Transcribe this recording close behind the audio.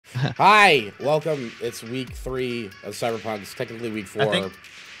Hi, welcome. It's week 3 of Cyberpunks. Technically week 4,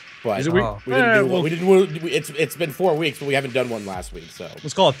 but is it we didn't do one. We didn't. It's been 4 weeks, but we haven't done one last week. So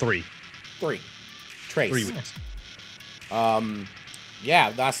let's call it 3. 3. Trace. 3 weeks.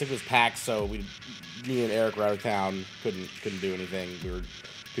 Yeah, last week was PAX, so me and Eric were out of town. Couldn't do anything. We were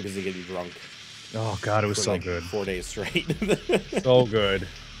too busy getting drunk. Oh God, it was so like good. 4 days straight. So good.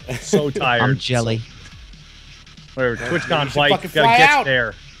 So tired. I'm jelly. Whatever. TwitchCon flight. Gotta fly get out.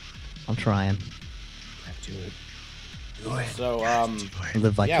 there. I'm trying. Do it. So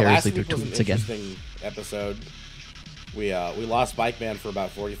Live yeah, last vicariously week through was an tweets again. interesting episode. We lost Bike Man for about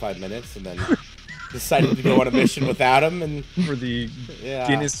 45 minutes, and then decided to go on a mission without him, and For the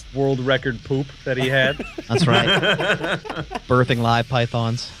Guinness World Record poop that he had. That's right. Birthing live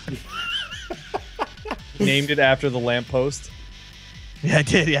pythons. Named it after the lamppost. Yeah, I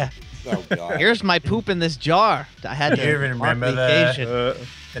did. Yeah. oh god, Here's my poop in this jar. I had Do you to even mark remember vacation.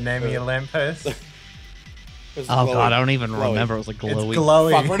 the name of your lamppost? It's Oh glowy. god, I don't even Glowy. remember. It was like glowy. It's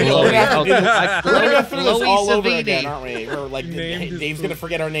glowy. Fuck, we're gonna have to do this. Glowy. We're gonna have to do this Glowy all over Savini. again, aren't we? We're like, Named Dave's gonna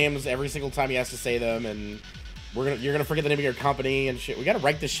forget our names every single time he has to say them, and you're gonna forget the name of your company and shit. We gotta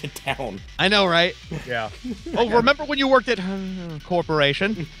write this shit down. I know, right? Yeah. Oh, remember when you worked at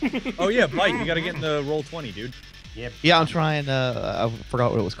corporation? Oh yeah, Mike, you gotta get in the roll 20, dude. Yep. Yeah, I'm trying. I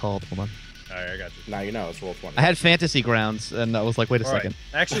forgot what it was called. Hold on. Alright, I got you. Now you know it's roll 20. I had Fantasy Grounds, and I was like, wait a All right. second.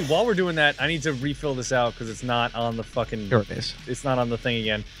 Actually, while we're doing that, I need to refill this out because it's not on the fucking. Here it is. It's not on the thing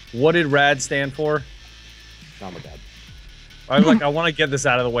again. What did RAD stand for? Oh my god. I want to get this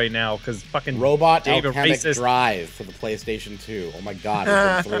out of the way now because fucking Robot Dave Alchemic racist. Drive for the PlayStation 2. Oh my god,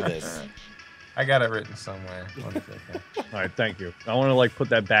 I've been through this. I got it written somewhere. One second. All right, thank you. I want to like put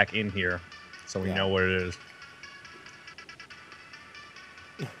that back in here so we Yeah. know what it is.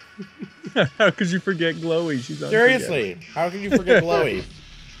 How could you forget Glowy? She's Seriously, how can you forget Glowy?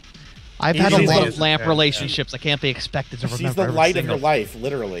 I've had a She's lot the- of lamp yeah, relationships. I can't be expected to remember. She's the every light of single- your life,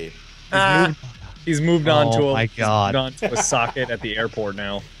 literally. He's moved on Oh to a my God. Moved on to a socket at the airport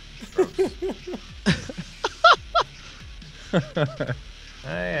now. I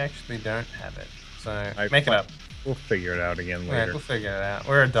actually don't have it, so I- make it up. We'll figure it out again Yeah, later. we'll figure it out.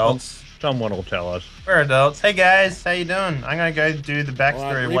 We're adults. Someone will tell us. We're adults. Hey guys, how you doing? I'm gonna go do the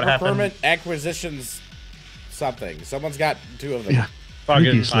backstory of what happened. Permit acquisitions something. Someone's got 2 of them. Yeah. Fucking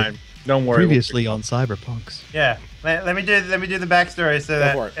Previously- fine. Don't worry. Previously on Cyberpunks. Yeah, let me do the backstory so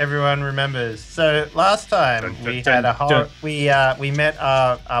Go for that it. everyone remembers. So last time Dun, dun, we dun, had a whole dun. we met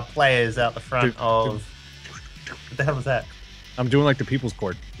our players out the front of. What the hell was that? I'm doing like the People's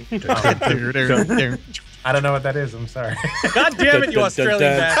Court. I don't know what that is. I'm sorry. God damn it, you Australian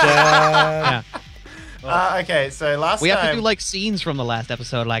bastard. Yeah. Okay, so last We time have to do like scenes from the last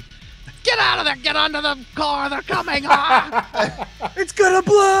episode, like, get out of there, get onto the car, they're coming. Ah! It's gonna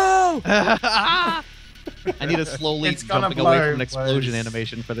blow! I need a slowly It's gonna jumping away blow from an explosion was-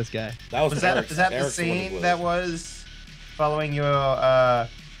 animation for this guy. That was was that Eric's- is that the Eric's the one who scene blew that it. was following your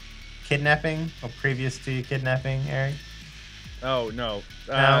kidnapping or previous to your kidnapping, Eric? Oh, no.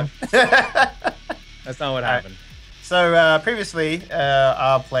 No. That's not what happened. So previously,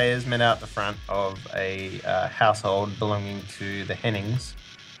 our players met out the front of a household belonging to the Hennings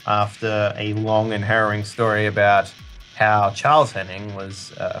after a long and harrowing story about how Charles Henning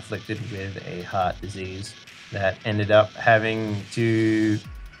was afflicted with a heart disease that ended up having to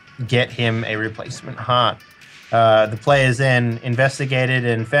get him a replacement heart. The players then investigated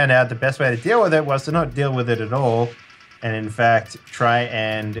and found out the best way to deal with it was to not deal with it at all, and in fact try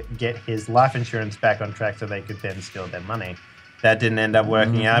and get his life insurance back on track so they could then steal their money. That didn't end up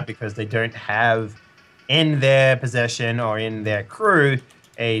working out because they don't have in their possession or in their crew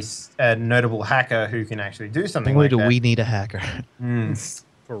a notable hacker who can actually do something Boy, like do that. we need a hacker.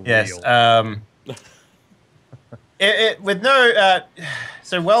 For Yes. real. With no.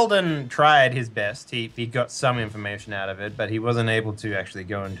 So Weldon tried his best. He got some information out of it, but he wasn't able to actually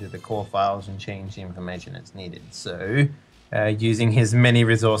go into the core files and change the information that's needed. So, using his many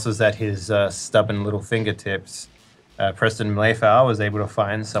resources at his stubborn little fingertips, Preston Mayflower was able to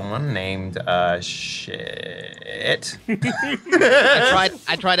find someone named shit.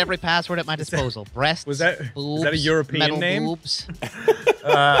 I tried every password at my disposal. Breasts, Was that- boobs, is that a European metal name? boobs.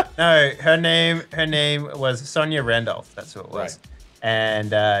 No, her name was Sonia Randolph. That's who it was. Right.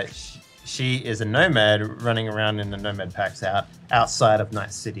 And she is a nomad running around in the nomad packs outside of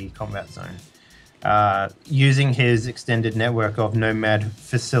Night City combat zone. Using his extended network of nomad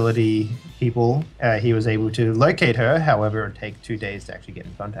facility people, he was able to locate her. However, it would take 2 days to actually get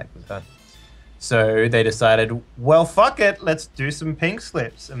in contact with her. So they decided, well, fuck it, let's do some pink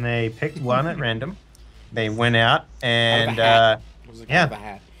slips. And they picked one at random. They went out and Out of a hat. It was like yeah. out of a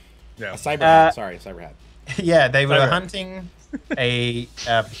hat. Yeah. A cyber hat. Sorry, cyber hat. Yeah, they were Cyber. hunting a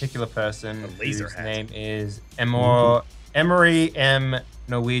particular person A laser whose hat. name is Emery M.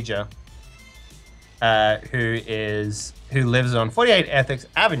 Norwegia, who lives on 48 Ethics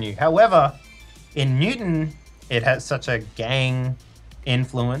Avenue. However, in Newton, it has such a gang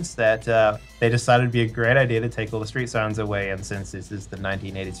influence that they decided it'd be a great idea to take all the street signs away. And since this is the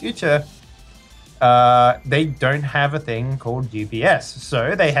 1980s future, they don't have a thing called GPS,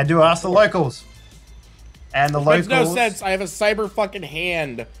 so they had to ask the locals. And the Makes locals. no sense. I have a cyber fucking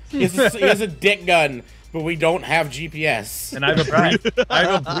hand. He has a dick gun, but we don't have GPS. And I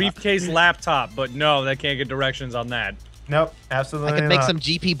have a briefcase laptop, but no, that can't get directions on that. Nope, absolutely I could make not. some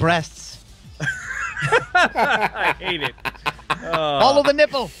GP breasts. I hate it. Follow the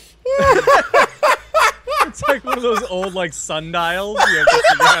nipple. It's like one of those old like sundials. You have to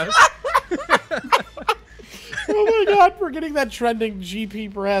figure out. Oh my god, we're getting that trending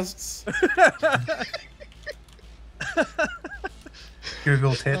GP breasts.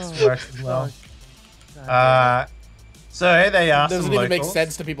 Google tits works as well. So they asked Doesn't some even make locals.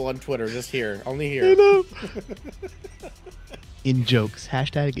 sense to people on Twitter. Just here, only here. In jokes.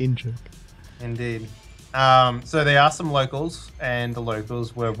 Hashtag in joke. Indeed. So they asked some locals, and the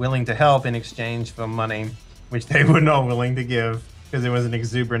locals were willing to help in exchange for money, which they were not willing to give because it was an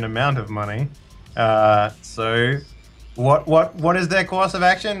exuberant amount of money. So what is their course of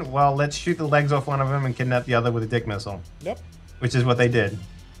action? Well, let's shoot the legs off one of them and kidnap the other with a dick missile. Yep. Which is what they did.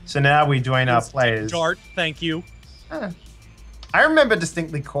 So now we join our players. Dart, thank you. I remember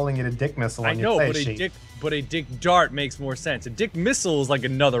distinctly calling it a dick missile I on your know, play but sheet. a dick dart makes more sense. A dick missile is like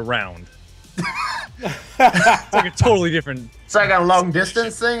another round. It's like a totally different. It's like a long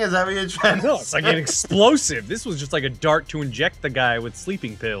distance thing? Is that what you're trying to No, it's like an explosive. This was just like a dart to inject the guy with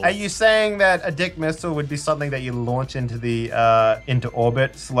sleeping pills. Are you saying that a dick missile would be something that you launch into the into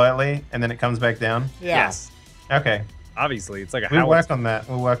orbit slowly and then it comes back down? Yeah. Yes, Okay. obviously, it's like a We'll howitzer. work on that.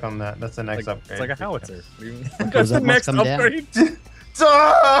 We'll work on that. That's the next upgrade. It's like a howitzer. goes That's the up must next come down. upgrade.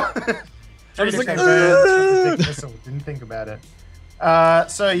 I was like, didn't think about it.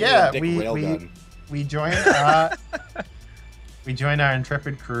 So yeah, Dick railgun. we join we join our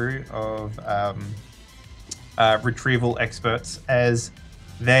intrepid crew of retrieval experts as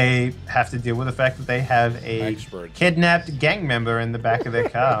they have to deal with the fact that they have a Experts. kidnapped gang member in the back of their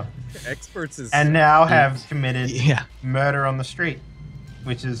car Experts is and now have committed Yeah. murder on the street,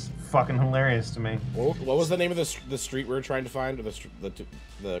 which is fucking hilarious to me. What was the name of the street we were trying to find? Or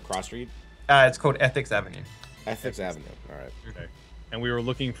the cross street? It's called Ethics Avenue. Ethics Avenue. All right. okay. And we were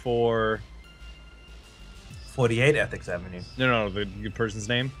looking for 48 Ethics Avenue. no the person's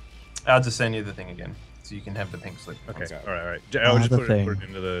name. I'll just send you the thing again, so you can have the pink slip. Okay, Okay. all right. I would just the put thing. it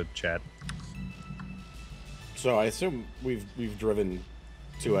into the chat. So I assume we've driven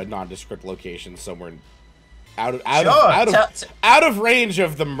to a nondescript location somewhere out of range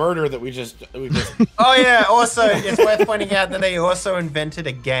of the murder that we just Oh yeah, also, it's worth pointing out that they also invented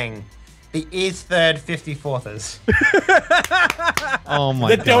a gang. The East Third 54thers. Oh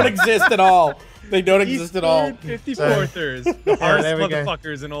my that don't god. exist at all. They don't exist at all. 54thers. The hardest there we go.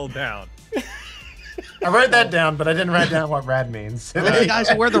 motherfuckers in Old Town. I wrote that down, but I didn't write down what rad means. Are the guys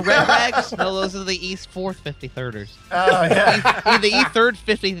who wear the red rags? No, those are the East 4th 53rders. Oh yeah. The East 3rd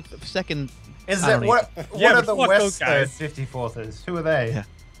 52nd. Is I that don't what Yeah, are but the fuck West those Third guys. 54thers? Who are they? Yeah.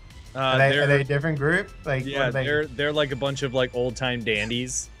 Are they a different group? Like what Yeah, are they? they're like a bunch of like old time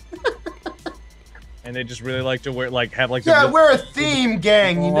dandies. And they just really like to wear have like Yeah, the we're a theme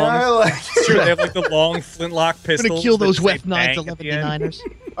gang, you know? Like Sure, they have like the long flintlock I'm pistols. gonna kill that those say West bang 9s at the end. 11ers.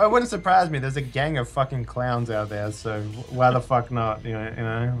 Oh, it wouldn't surprise me. There's a gang of fucking clowns out there, so why the fuck not? You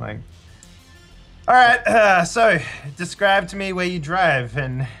know, like. All right, so describe to me where you drive,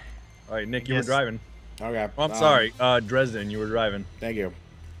 and All right, Nick, you were Yes. driving. Okay. Oh, I'm sorry, Dresden, you were driving. Thank you.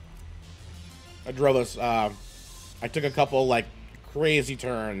 I drove us. I took a couple like crazy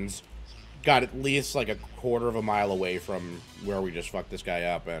turns. Got at least like a quarter of a mile away from where we just fucked this guy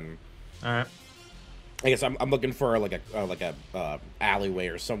up, and all right. I guess I'm looking for like a alleyway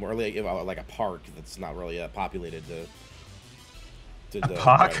or somewhere like a park that's not really populated to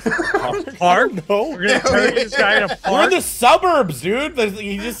park? Park? No. We're gonna turn this guy in a We're in park. the suburbs, dude.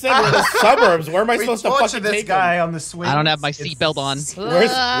 He just said we're in the suburbs. Where am I We supposed to torture fucking this take guy him? on the swing. I don't have my seatbelt on.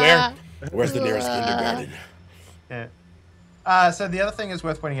 Where's the nearest kindergarten? Yeah. So the other thing is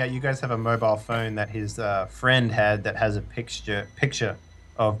worth pointing out. You guys have a mobile phone that his friend had that has a picture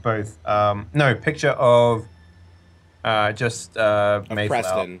of both. Picture of just Mayflower.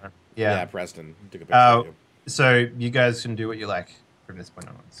 Preston. Yeah. Preston. Took a picture of you. So you guys can do what you like from this point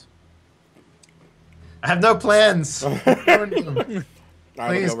onwards. I have no plans. All I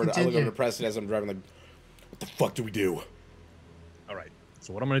Please look over continue. to Preston as I'm driving. Like, what the fuck do we do? All right.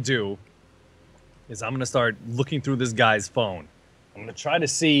 So what I'm gonna do is I'm gonna start looking through this guy's phone. I'm gonna try to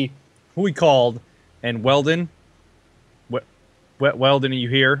see who he called. And Weldon, Weldon, are you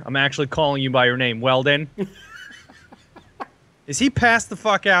here? I'm actually calling you by your name, Weldon. Is he passed the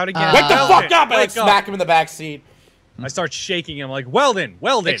fuck out again? Wake the fuck up! And I Wake up. smack him in the back seat. I start shaking him like, Weldon.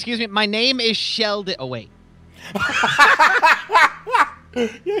 Excuse me, my name is Sheldon. Oh, wait.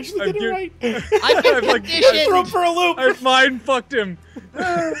 You actually did it right. I've been like, You threw him conditioned. for a loop. I mind fucked him.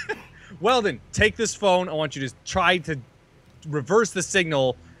 Weldon, take this phone. I want you to try to reverse the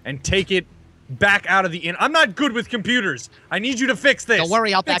signal and take it back out of the I'm not good with computers. I need you to fix this. Don't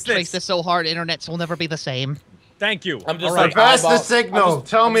worry, I'll Fix backtrace this so hard, internets will never be the same. Thank you. I'm just All right. Reverse the I'm signal. just-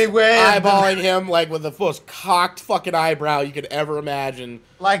 Tell me where. Eyeballing him like with the most cocked fucking eyebrow you could ever imagine.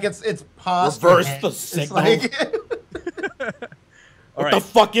 Like it's past. Reverse my head. the It's signal. like- All What right. the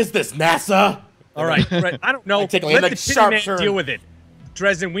fuck is this, NASA? All right. Right. I don't know. I take a Let like the sharp man turn. deal with it.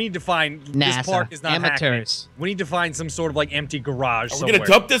 Dresden, we need to find this NASA. part is not Amateurs. hacking. We need to find some sort of like empty garage Are we somewhere. gonna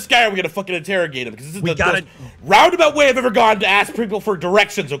dump this guy or are we gonna fucking interrogate him? Because this is We the gotta- most roundabout way I've ever gone to ask people for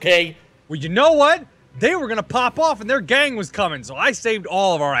directions, okay? Well, you know what? They were gonna pop off and their gang was coming, so I saved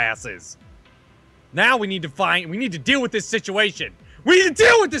all of our asses. Now we need to deal with this situation. We need to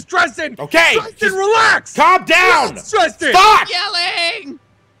deal with this, Dresden! Okay, Dresden, just relax! Calm down! Relax, Dresden! Fuck! Yelling!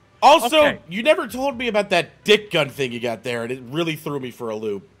 Also, Okay. you never told me about that dick gun thing you got there, and it really threw me for a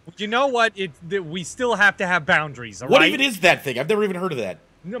loop. You know what? We still have to have boundaries, all What right? even is that thing? I've never even heard of that.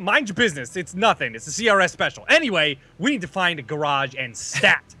 No, mind your business. It's nothing. It's a CRS special. Anyway, we need to find a garage and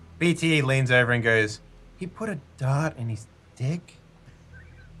stat. BTE leans over and goes, "He put a dart in his dick."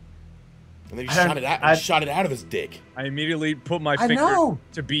 And then he I don't- shot it out. I- Shot it out of his dick. I immediately put my I finger know.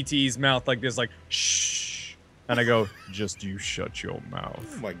 to BT's mouth like this, like, shh. And I go, just you shut your mouth.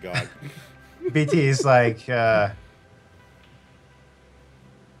 Oh my god. BT is like,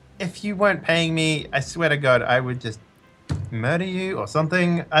 if you weren't paying me, I swear to God, I would just murder you or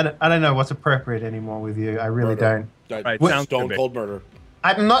something. I don't know what's appropriate anymore with you. I really Murder. Right, What- sounds Stone good. cold murder.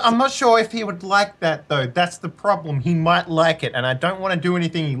 I'm not sure if he would like that though. That's the problem. He might like it, and I don't want to do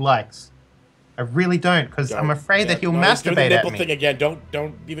anything he likes. I really don't, because I'm afraid that he'll he's doing the masturbate nipple at me. thing again.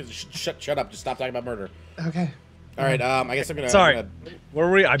 Don't even shut up. Just stop talking about murder. Okay. All right. I guess I'm gonna. Sorry. I'm gonna- Where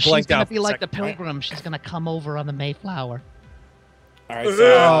were we? I She's blanked gonna out. be for a like the second. pilgrim. She's gonna come over on the Mayflower. all right.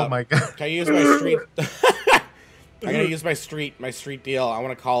 So, Oh my God. Can I use my street? I'm gonna use my street deal. I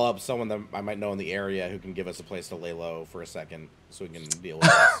want to call up someone that I might know in the area who can give us a place to lay low for a second, so we can deal with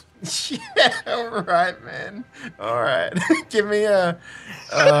this. Yeah. All right, man. All right. Give me a.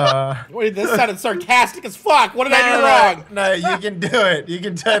 Wait, this sounded sarcastic as fuck. What did I do No, wrong? no, you can do it. You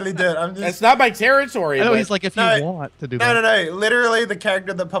can totally do it. I'm just. It's not my territory. I know but- he's like, if No, you want to do No, that. no, no. Literally, the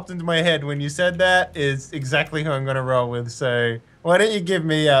character that popped into my head when you said that is exactly who I'm going to roll with. So, why don't you give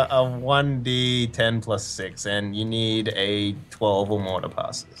me a 1d10 plus 6, and you need a 12 or more to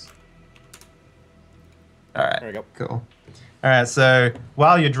pass this. All right. There we go. Cool. All right. So,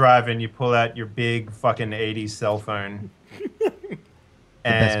 while you're driving, you pull out your big fucking 80s cell phone. best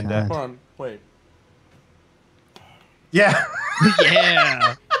And kind. Hold on. Wait. yeah.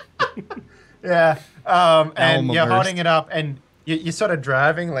 Yeah. Yeah. And Alma you're burst. holding it up, and you're sort of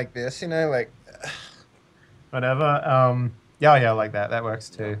driving like this, you know, like whatever. Yeah, like that. That works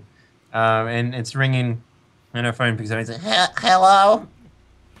too. And it's ringing, and her phone picks up and it's like, "Hello,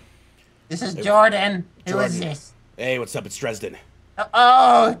 this is Jordan. Who is Jordan. this? Hey, what's up? It's Dresden.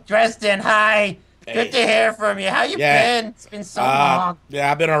 Oh, Dresden. Hi. Hey. Good to hear from you. How you Yeah. been? It's been so long.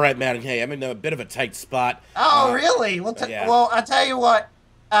 Yeah, I've been all right, man. Hey, I'm in a bit of a tight spot. Oh, really? Well, yeah. well, I'll tell you what.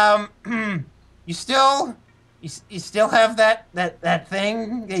 You still have that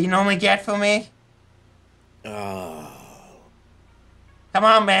thing that you normally get for me? Come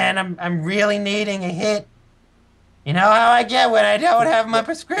on, man. I'm really needing a hit. You know how I get when I don't have my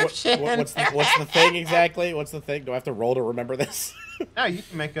prescription. What's the thing exactly? What's the thing? Do I have to roll to remember this? No, you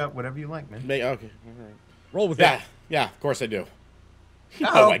can make up whatever you like, man. Okay. All right. Roll with Yeah, it. yeah. Of course I do.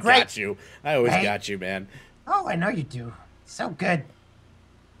 Oh, I great. got you. I always Right. got you, man. Oh, I know you do. So good.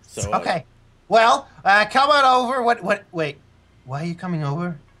 So Okay. Well, come on over. Wait. Why are you coming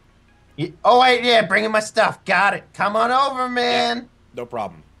over? Oh, wait, yeah, bringing my stuff. Got it. Come on over, man. no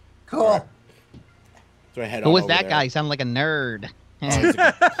problem. Cool. Alright. So I head Who on was over that there. guy? He sounded like a nerd. Oh, he's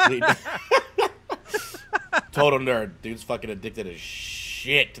a complete total nerd. Dude's fucking addicted as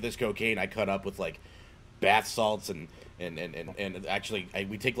shit to this cocaine I cut up with like bath salts and actually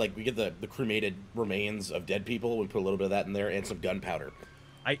we get the cremated remains of dead people. We put a little bit of that in there and some gunpowder.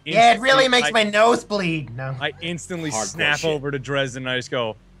 Yeah, it really makes my nose bleed. No. I instantly Hardcore snap shit. over to Dresden and I just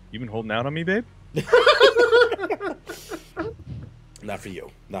go, "You been holding out on me, babe?" Not for you.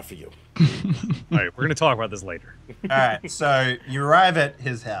 Not for you. All right, we're gonna talk about this later. All right, so you arrive at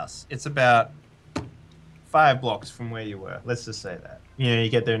his house. It's about 5 blocks from where you were. Let's just say that. You know, you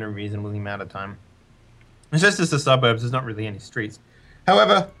get there in a reasonable amount of time. It's just the suburbs. There's not really any streets.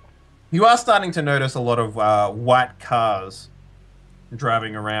 However, you are starting to notice a lot of white cars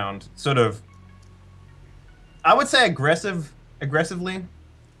driving around. Sort of, I would say aggressively.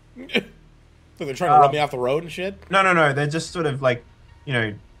 So they're trying to run me off the road and shit? No. They're just sort of like, you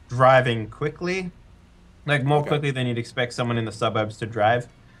know, driving quickly. Like more quickly than you'd expect someone in the suburbs to drive.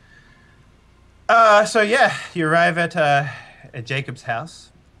 So yeah, you arrive at Jacob's house,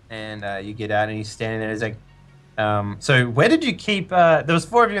 and you get out, and he's standing there. He's like, "So where did you keep?" There was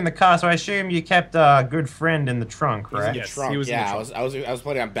 4 of you in the car, so I assume you kept a good friend in the trunk, right? He was in the trunk. He was in the Yeah, trunk. I was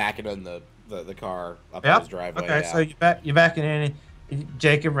planning on backing in the car up Yep. his driveway. Okay, yeah. so you're back in, and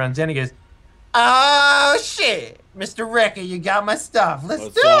Jacob runs in. He goes, "Oh shit, Mr. Wrecker, you got my stuff. Let's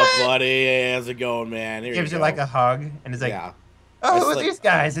What's do up, it." buddy? Hey, how's it going, man? Here Gives you go. like a hug, and he's like, yeah. "Oh, I who are slip- these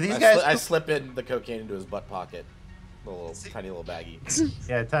guys? Are these I guys?" I slip in the cocaine into his butt pocket. Tiny little baggie.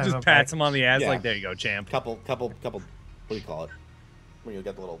 Yeah, time Just up pats back. him on the ass Yeah. like, "There you go, champ." Couple. What do you call it? When you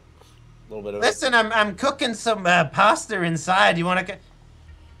get the little bit of. Listen, I'm cooking some pasta inside. You want to?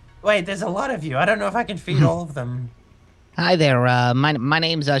 Wait, there's a lot of you. I don't know if I can feed all of them. Hi there. My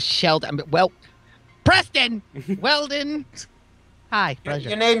name's Sheldon. Well, Preston Weldon. Hi, pleasure.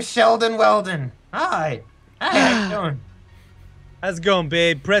 Your name's Sheldon Weldon. Hi. Hi, how you doing? How's it going,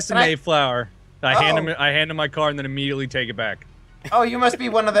 babe? Preston Can I- Mayflower. I Oh. hand him my car and then immediately take it back. Oh, you must be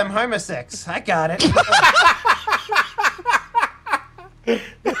one of them homosexuals. I got it.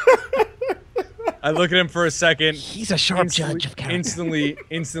 I look at him for a second. He's a sharp judge of character.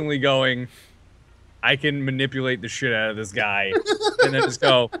 Instantly going, I can manipulate the shit out of this guy. And then just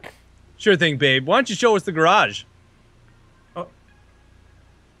go, "Sure thing, babe. Why don't you show us the garage?"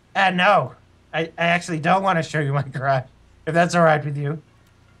 No. I actually don't want to show you my garage. If that's all right with you.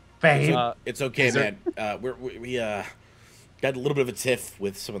 Babe. It's okay, Is there- man. We got a little bit of a tiff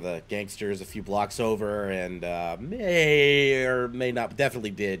with some of the gangsters a few blocks over, and may or may not,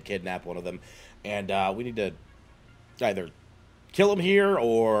 definitely did kidnap one of them, and we need to either kill him here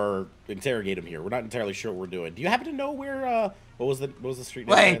or interrogate him here. We're not entirely sure what we're doing. Do you happen to know where? What was the street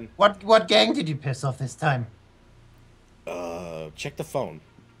name Wait, again? what gang did you piss off this time? Check the phone.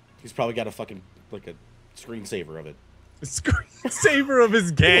 He's probably got a fucking like a screensaver of it. Screensaver of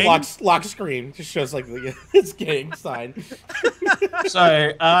his gang. Lock screen just shows like his gang sign.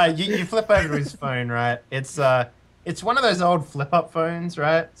 So, you flip over to his phone, right? It's one of those old flip-up phones,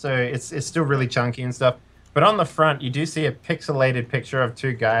 right? So it's still really chunky and stuff. But on the front, you do see a pixelated picture of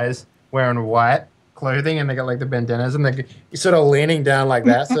 2 guys wearing white clothing, and they got like the bandanas, and they're sort of leaning down like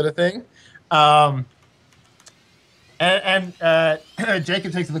that sort of thing.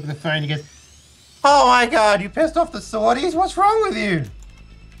 Jacob takes a look at the phone. He goes, "Oh my God, you pissed off the sorties? What's wrong with you?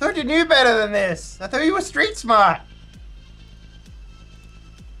 Thought you knew better than this. I thought you were street smart."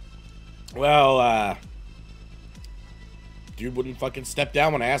 Well, dude wouldn't fucking step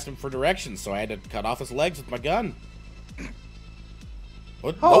down when I asked him for directions, so I had to cut off his legs with my gun.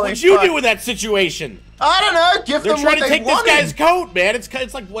 What would you do in that situation? I don't know. Give They're them trying what to they take this wanted. guy's coat, man.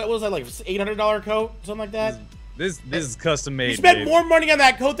 It's like, what was that, like $800 coat, something like that? This is custom made. You spent babe. more money on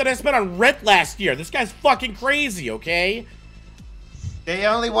that coat than I spent on rent last year. This guy's fucking crazy, okay? They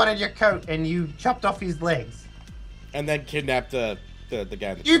only wanted your coat, and you chopped off his legs. And then kidnapped the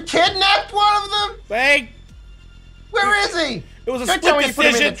guy. You kidnapped one of them? Hey, Where is he? it was a Don't tell me split you put him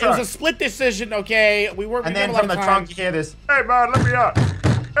in the decision. It was trunk. a split decision, okay? We weren't. And we didn't then have from a the lot of time. trunk, you hear this, "Hey, man, let me out.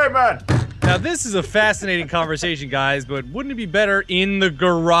 Hey, man." Now this is a fascinating conversation, guys. But wouldn't it be better in the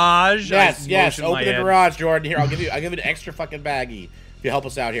garage? Yes, I yes. motion my Open the head. garage, Jordan. Here, I'll give you an extra fucking baggie if you help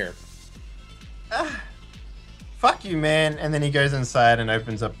us out here. Fuck you, man. And then he goes inside and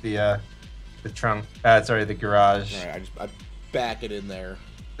opens up the trunk. Sorry, the garage. All right, I back it in there.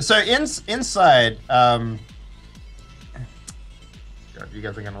 So inside, God, you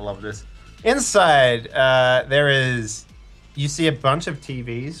guys are gonna love this. Inside, you see a bunch of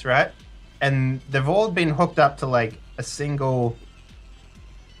TVs, right? And they've all been hooked up to like a single.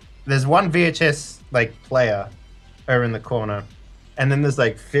 There's one VHS like player over in the corner, and then there's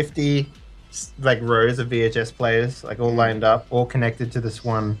like 50 like rows of VHS players, like all lined up, all connected to this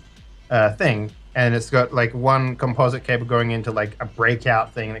one thing. And it's got like one composite cable going into like a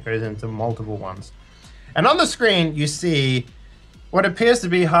breakout thing that goes into multiple ones. And on the screen, you see what appears to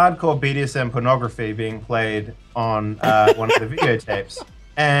be hardcore BDSM pornography being played on one of the videotapes.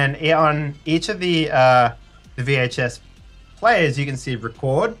 And on each of the VHS players, you can see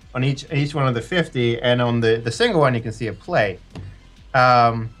record on each one of the 50, and on the single one, you can see a play.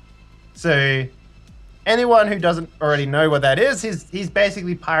 So anyone who doesn't already know what that is, he's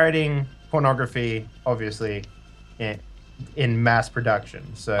basically pirating pornography, obviously, in mass production.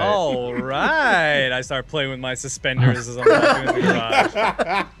 So. All right. I start playing with my suspenders as I'm walking in the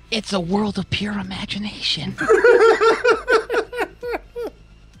garage. It's a world of pure imagination.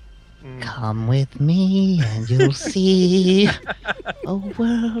 Come with me and you'll see a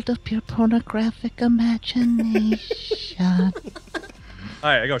world of pure pornographic imagination. All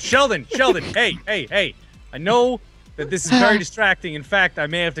right, I go, Sheldon, hey. I know that this is very distracting. In fact, I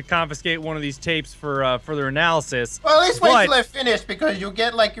may have to confiscate one of these tapes for further analysis. Well, at least wait till I finish, because you'll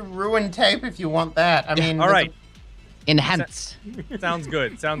get like a ruined tape if you want that. I mean, all right. Enhance. Sounds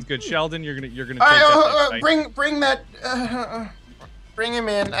good. Sheldon, you're gonna take that. Right? Bring that. Bring him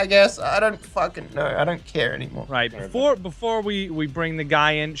in. I guess I don't fucking know. I don't care anymore. Right. Before we bring the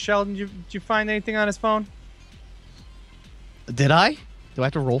guy in, Sheldon, did you find anything on his phone? Did I? Do I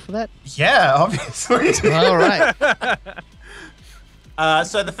have to roll for that? Yeah, obviously. All right.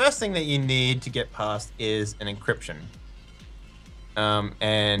 So the first thing that you need to get past is an encryption.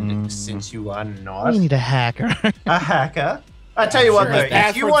 And since you are not We need a hacker. a hacker, I tell you what though,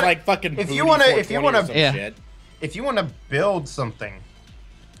 if you want, like fucking if you want to, yeah. if you want to build something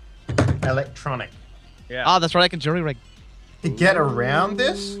electronic, Yeah. Oh, that's right. I can jury rig. to get around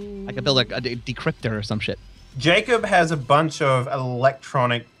this, I can build a decryptor or some shit. Jacob has a bunch of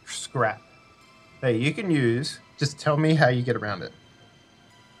electronic scrap that you can use. Just tell me how you get around it.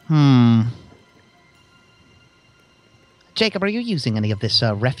 Jacob, are you using any of this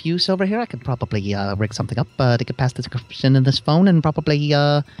refuse over here? I could probably rig something up to get past the decryption in this phone and probably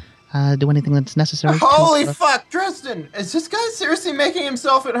do anything that's necessary. Holy fuck, Dresden! Is this guy seriously making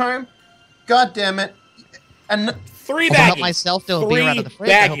himself at home? God damn it. And 3 I'll help baggies. myself to a 3 beer out of the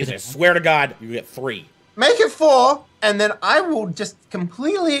fridge. I hope baggies. it I is. swear to God, you get 3. make it 4, and then I will just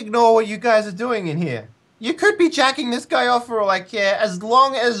completely ignore what you guys are doing in here. You could be jacking this guy off for all I care. As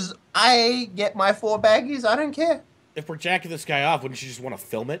long as I get my 4 baggies, I don't care. If we're jacking this guy off, wouldn't you just want to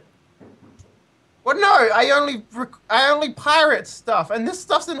film it? Well, no, I only pirate stuff, and this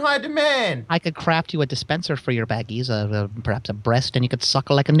stuff's in high demand. I could craft you a dispenser for your baggies, perhaps a breast, and you could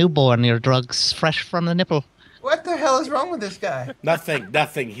suckle like a newborn. Your drugs fresh from the nipple. What the hell is wrong with this guy?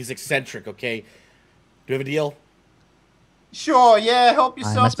 Nothing. He's eccentric, okay? Do you have a deal? Sure, yeah, help I'm a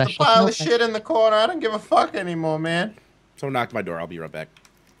yourself to the special pile of snowflake. shit in the corner. I don't give a fuck anymore, man. Someone knocked my door. I'll be right back.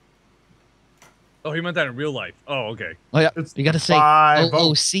 Oh, he meant that in real life. Oh, okay. Oh yeah, It's you got to say 5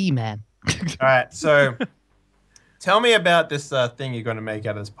 OOC, man. All right, so tell me about this thing you're going to make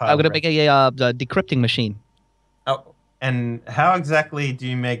out of this pile. I'm gonna of make a decrypting machine. Oh, and how exactly do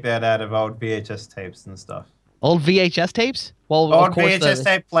you make that out of old VHS tapes and stuff? Old VHS tapes? Well, Old of course, VHS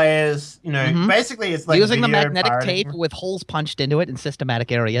tape players, you know, Mhm. basically it's like using the video magnetic pirating. tape with holes punched into it in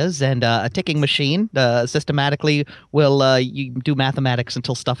systematic areas, and a ticking machine systematically will you do mathematics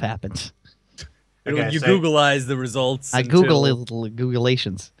until stuff happens. Okay, You so- Googleize the results. I until- Google little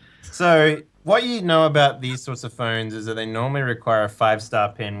Googleations. So what you know about these sorts of phones is that they normally require a 5-star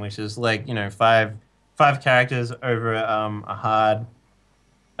pin, which is like, you know, five characters over a hard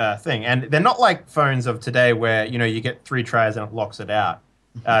thing. And they're not like phones of today where, you know, you get 3 tries and it locks it out.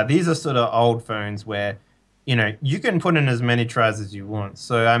 These are sort of old phones where, you know, you can put in as many tries as you want.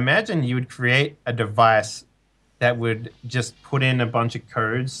 So I imagine you would create a device that would just put in a bunch of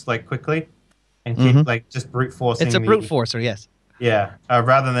codes like quickly and keep like just brute forcing. It's a brute forcer, yes. Yeah,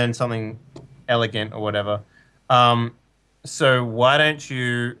 rather than something elegant or whatever. So why don't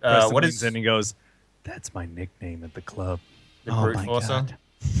you? Preston What leans is in and goes, "That's my nickname at the club." the Oh brute my forcer? God.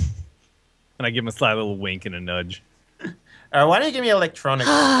 And I give him a slight little wink and a nudge. Why don't you give me electronic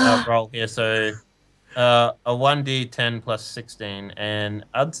roll here? So a 1d10 plus 16, and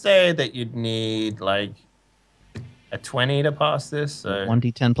I'd say that you'd need like a 20 to pass this. So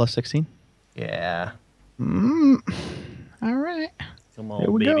 1d10 plus 16. yeah. All right. Come on, Here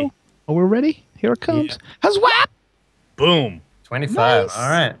we baby. go. Oh, we're ready. Here it comes. Huzzwap! Boom. 25. Nice. All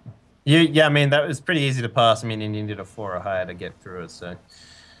right. Yeah, I mean, that was pretty easy to pass. I mean, you needed a 4 or higher to get through it, so.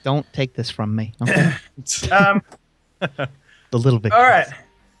 Don't take this from me. Okay? Um, The little bit. all right.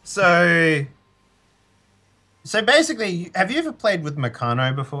 So basically, have you ever played with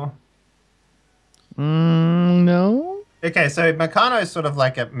Meccano before? No. Okay, so Meccano is sort of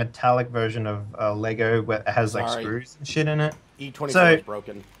like a metallic version of Lego where it has like Sorry. screws and shit in it. E24 So- is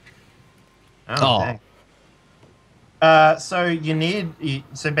broken. Oh. Dang.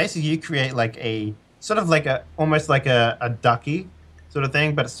 So basically you create like a sort of like almost like a ducky sort of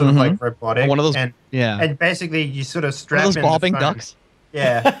thing, but it's sort of like robotic. One of those, and, yeah. And basically, you sort of One strap of those in bobbing the phone. ducks.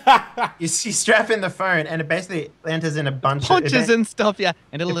 Yeah. you strap in the phone, and it basically enters in a bunch Punches of... and stuff, yeah.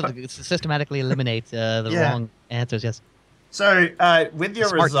 And it'll systematically eliminate the wrong answers, yes. So, with your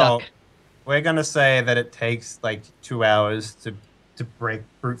Smart result, duck. we're going to say that it takes like 2 hours to break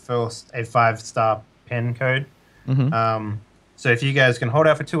brute force a 5-star pen code. So if you guys can hold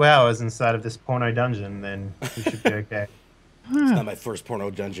out for 2 hours inside of this porno dungeon, then you should be okay. It's not my first porno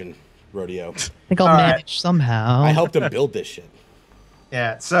dungeon rodeo. I think I'll manage somehow. I helped him build this shit.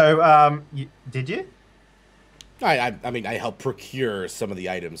 Yeah. So, did you? I mean, I helped procure some of the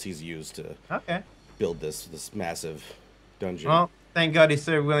items he's used to build this massive dungeon. Well, thank God he's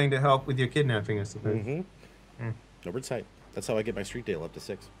so willing to help with your kidnapping, I suppose. No bird's height. That's how I get my street dale up to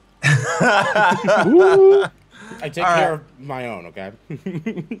 6. I take care of my own, okay?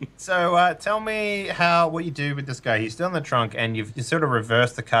 So, tell me what you do with this guy. He's still in the trunk, and you sort of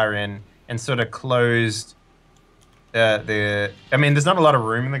reversed the car in and sort of closed I mean, there's not a lot of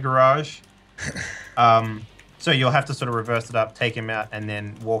room in the garage. So you'll have to sort of reverse it up, take him out, and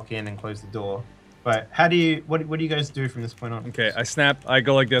then walk in and close the door. But what do you guys do from this point on? Okay, I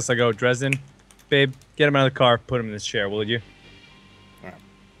go like this. I go, Dresden, babe, get him out of the car, put him in this chair, will you? All right.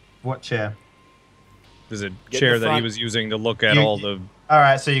 What chair? There's a chair that he was using to look at all the... All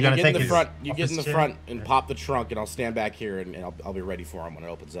right, so you're going to take his front. You get in the chair? front and pop the trunk, and I'll stand back here, and I'll be ready for him when it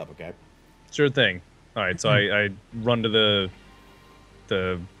opens up, okay? Sure thing. All right, so I run to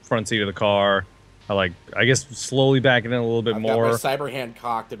the front seat of the car. I guess slowly back it in a little bit more. I've got my cyber hand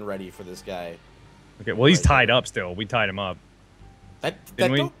cocked and ready for this guy. Okay, well he's tied up still. We tied him up. That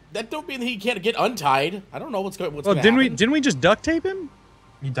don't mean that he can't get untied. I don't know what's going. Oh, didn't we just duct tape him?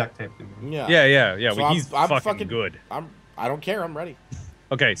 You duct taped him. Yeah. So Well, he's fucking good. I don't care. I'm ready.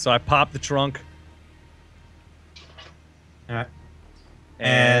 Okay, so I pop the trunk. All right.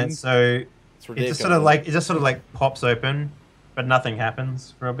 And so it just sort of like pops open, but nothing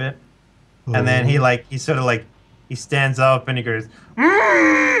happens for a bit. And then he stands up and he goes,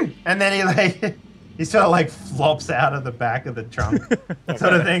 and then he sort of flops out of the back of the trunk,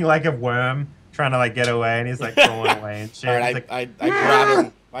 sort of thing, like a worm trying to get away, and he's crawling away and shit. All right,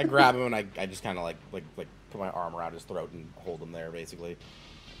 I grab him and I just kind of like put my arm around his throat and hold him there, basically.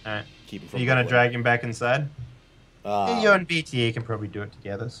 All right. Keep him from. You gonna drag him back inside? You and BTE can probably do it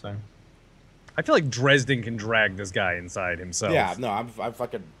together. So. I feel like Dresden can drag this guy inside himself. Yeah, no, I'm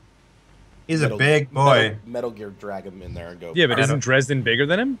fucking. He's a big boy. Metal Gear drag him in there and go. Yeah, but isn't Dresden bigger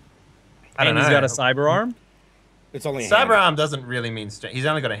than him? I don't know. He's got a cyber arm? It's only cyber arm doesn't really mean strength. He's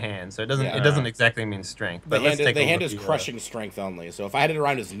only got a hand, so it doesn't exactly mean strength. But the hand is crushing strength only. So if I had it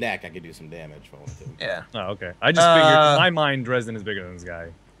around his neck, I could do some damage if I wanted to. Yeah. Oh, okay. I just figured in my mind Dresden is bigger than this guy.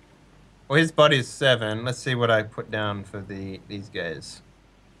 Well, his body's 7. Let's see what I put down for these guys.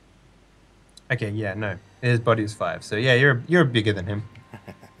 Okay, yeah, no. His body's 5. So yeah, you're bigger than him.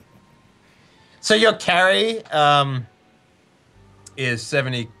 So your carry is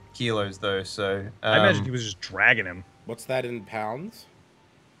 70 kilos though, so I imagine he was just dragging him. What's that in pounds?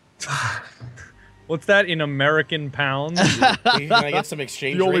 What's that in American pounds? Can I get some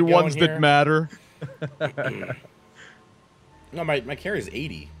exchange The only rate ones going that here? matter. No, my carry is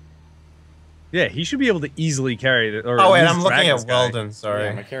 80. Yeah, he should be able to easily carry it. Oh wait, I'm looking at Weldon. Sorry.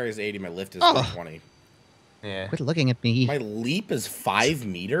 Yeah, my carry is 80. My lift is 20. Yeah. Quit looking at me. My leap is 5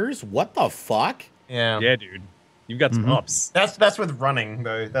 meters. What the fuck? Yeah. Yeah, dude. You've got some ups. That's with running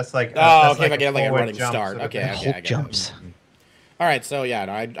though. That's like. Oh, that's okay. If I get a running jump start. sort of Okay, thing. okay, I get Jumps. it. All right, so yeah,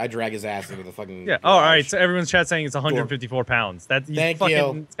 no, I drag his ass into the fucking. Yeah. Oh, all right. So everyone's chat saying it's 154 pounds. That's Thank fucking.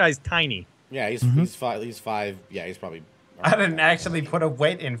 you. This guy's tiny. Yeah, he's 5. He's 5. Yeah, he's probably. I didn't actually put a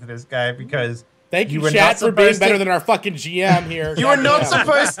weight in for this guy because. Thank you, were chat, not for being supposed better to- than our fucking GM here. You were not Goddamn.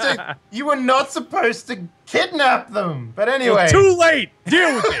 supposed to. You were not supposed to kidnap them. But anyway. Too late.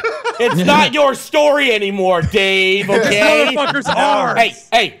 Deal with it. It's not your story anymore, Dave. Okay. This motherfucker's ours.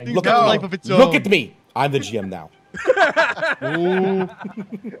 Hey, look go. at Life me. of its Look own. at me. I'm the GM now.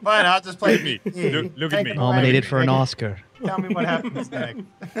 Fine, I'll just play me. me. Look at me. Nominated for an Oscar. Tell me what happens next.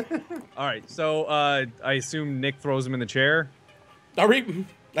 All right. So I assume Nick throws him in the chair.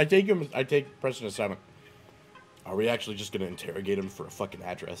 I take Preston assignment. Are we actually just gonna interrogate him for a fucking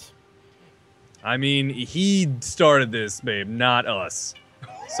address? I mean, he started this, babe, not us.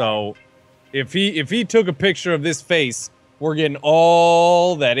 So, if he took a picture of this face, we're getting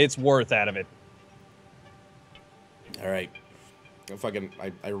all that it's worth out of it. All right.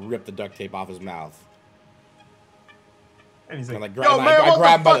 I rip the duct tape off his mouth. And he's And like, I yo, man, what the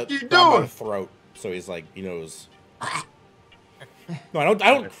fuck you grab by doing? the throat, so he's like, he knows. No, I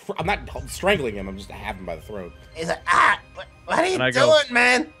don't. I'm not strangling him. I'm just having him by the throat. He's like, What are you And I doing, go-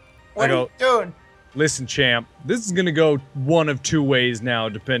 man? What I are you doing? Listen, champ, this is gonna go one of two ways now,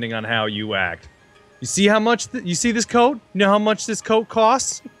 depending on how you act. You see how much, you see this coat? You know how much this coat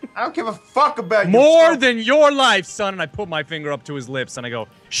costs? I don't give a fuck about you. More than your life, son. And I put my finger up to his lips and I go,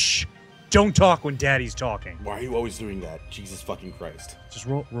 shh, don't talk when daddy's talking. Why are you always doing that? Jesus fucking Christ. Just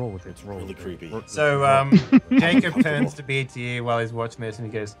roll with it. It's really creepy. So, Jacob turns to BTE while he's watching this and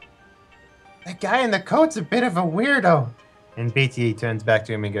he goes, that guy in the coat's a bit of a weirdo. And BTE turns back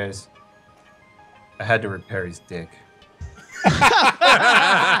to him and goes, I had to repair his dick.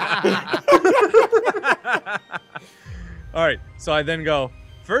 All right, so I then go,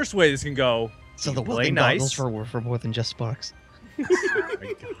 first way this can go, So you the play welding nice. goggles were more than just sparks. Oh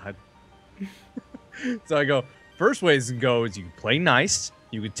my God. So I go, first way this can go is you can play nice.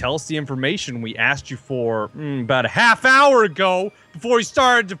 You could tell us the information we asked you for about a half hour ago before you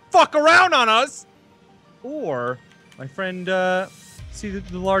started to fuck around on us. Or, my friend, see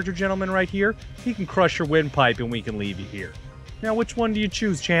the larger gentleman right here? He can crush your windpipe and we can leave you here. Now, which one do you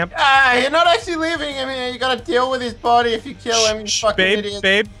choose, champ? You're not actually leaving him here. You gotta deal with his body if you kill him, you fucking idiot.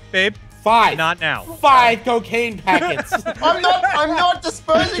 Babe. 5. Not now. 5 cocaine packets. I'm not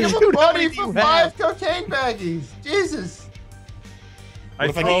disposing of a body many for you 5 cocaine baggies. Jesus. What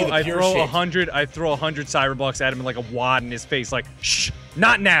if I throw, get you the I pure throw shit? 100. I throw 100 cyberbucks at him in like a wad in his face, like, shh,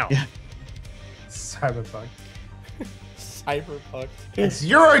 not now. Yeah. Cyberpunk. Cyberpunk. It's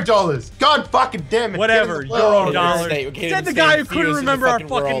 $. God fucking damn it. Whatever, Get in the world. Euro dollar. Stay- okay, Said the stay guy who fused couldn't in the remember our fucking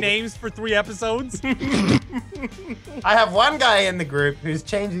fucking world. names for 3 episodes. I have one guy in the group who's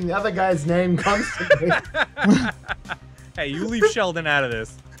changing the other guy's name constantly. Hey, you leave Sheldon out of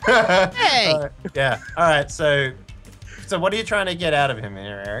this. Hey! Yeah. All right. So what are you trying to get out of him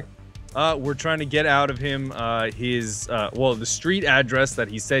here, Eric? We're trying to get out of him his the street address that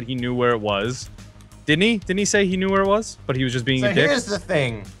he said he knew where it was. Didn't he? Didn't he say he knew where it was? But he was just being So a dick. here's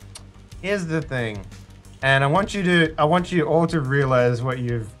the thing. And I want you all to realize what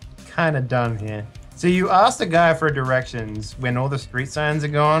you've kind of done here. So you asked the guy for directions when all the street signs are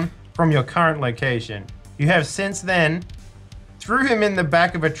gone from your current location. You have since then threw him in the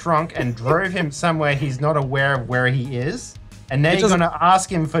back of a trunk and drove him somewhere he's not aware of where he is. And now It you're doesn't- going to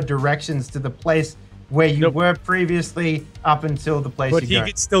ask him for directions to the place where you Nope. were previously up until the place But you he go.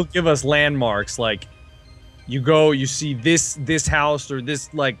 could still give us landmarks, like you go, you see this house or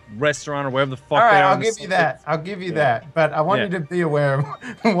this like restaurant or whatever the fuck. All right, they are I'll in the give you that. I'll give you that. But I want Yeah. you to be aware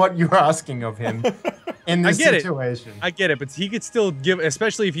of what you're asking of him in this get it. situation. I get it, but he could still give,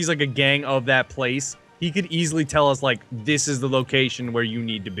 especially if he's like a gang of that place. He could easily tell us like this is the location where you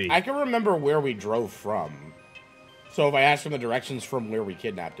need to be. I can remember where we drove from. So if I ask him the directions from where we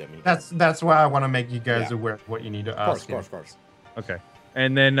kidnapped him. That's why I want to make you guys Yeah. aware of what you need to Of course, ask of him. course. Okay.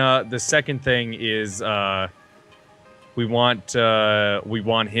 And then the second thing is we want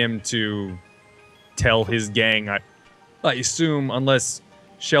him to tell his gang. I assume unless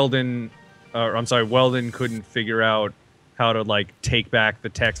Weldon couldn't figure out how to like take back the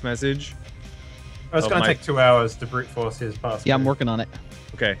text message. It's Oh, going to my- take 2 hours to brute force his password. Yeah, I'm working on it.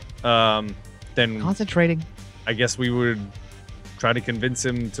 Okay. Then Concentrating. I guess we would try to convince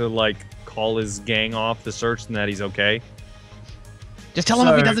him to like call his gang off the search and that he's okay. Just tell him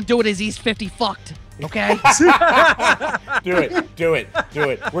if he So- doesn't do it, he's 50 fucked. Okay? Do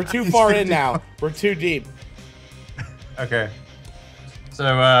it. We're too far in now. We're too deep. Okay.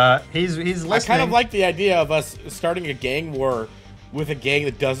 So he's listening. I kind of like the idea of us starting a gang war with a gang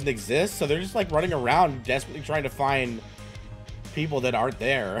that doesn't exist. So they're just like running around desperately trying to find people that aren't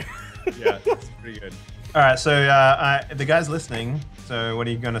there. Yeah, that's pretty good. All right. So the guy's listening. So what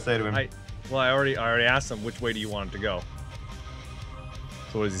are you going to say to him? I already asked him which way do you want him to go.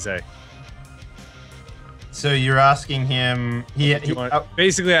 So what does he say? So you're asking him.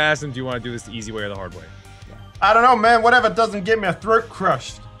 Basically, I asked him, do you want to do this the easy way or the hard way? I don't know, man. Whatever doesn't get me a throat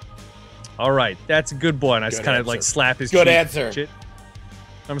crushed. All right, that's a good boy. And I just Good kind of like answer. slap his Good cheek. answer. Shit.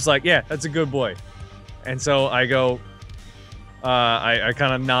 I'm just like, yeah, that's a good boy. And so I go, I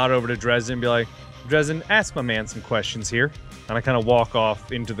kind of nod over to Dresden and be like, Dresden, ask my man some questions here. And I kind of walk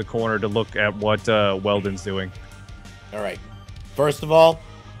off into the corner to look at what Weldon's doing. All right. First of all,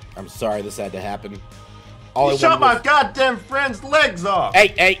 I'm sorry this had to happen. All I You shot wanted my was- goddamn friend's legs off.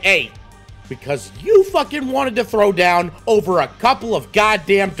 Hey. Because you fucking wanted to throw down over a couple of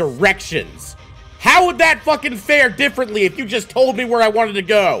goddamn directions. How would that fucking fare differently if you just told me where I wanted to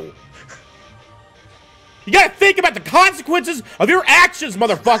go? You gotta think about the consequences of your actions,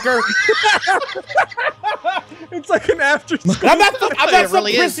 motherfucker. It's like an after.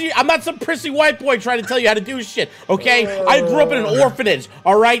 I'm not some prissy white boy trying to tell you how to do shit, okay? I grew up in an orphanage,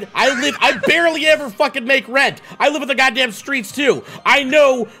 all right? I barely ever fucking make rent. I live in the goddamn streets, too. I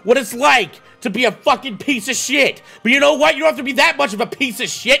know what it's like to be a fucking piece of shit. But you know what? You don't have to be that much of a piece of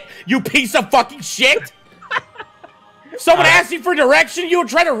shit, you piece of fucking shit. Someone asks you for direction, you would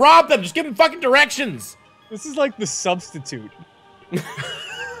try to rob them. Just give them fucking directions. This is like The Substitute.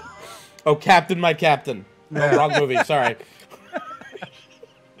 Oh, Captain, my Captain. No, wrong movie. Sorry.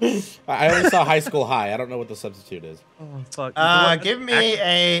 I only saw High School High. I don't know what The Substitute is. Oh, fuck. Give me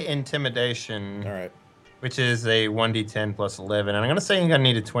a intimidation. All right. Which is a 1d10 plus 11. And I'm going to say you're going to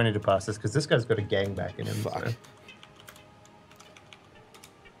need a 20 to pass this because this guy's got a gang back in him. Fuck. So.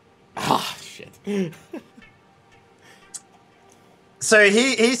 Ah, shit. So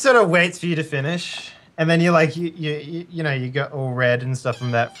he sort of waits for you to finish. And then you're like, you know, you got all red and stuff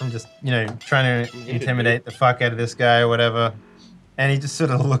from that, from just, you know, trying to intimidate the fuck out of this guy or whatever. And he just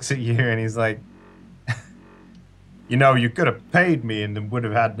sort of looks at you and he's like, you know, you could have paid me and would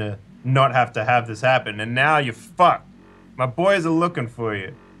have had to not have to have this happen. And now you're fucked. My boys are looking for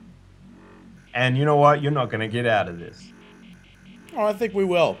you. And you know what? You're not going to get out of this. Oh, I think we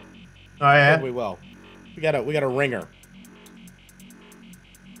will. Oh, yeah? I think we will. We got a ringer.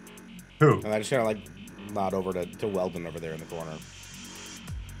 Who? And I just kind of like nod over to Weldon over there in the corner.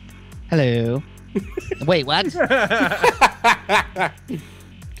 Hello. Wait, what? Because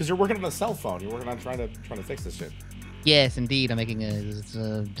you're working on a cell phone. You're working on trying to fix this shit. Yes, indeed. I'm making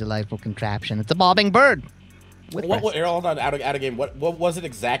a delightful contraption. It's a bobbing bird. With Hold on, out of game. What was it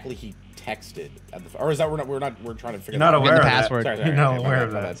exactly he texted at the? Or is that we're trying to figure? You're not aware of password. that. You're not aware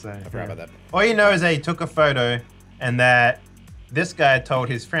of that. I forgot about that. All you know is that he took a photo, and that this guy told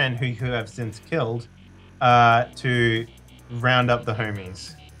his friend, who you have since killed, to round up the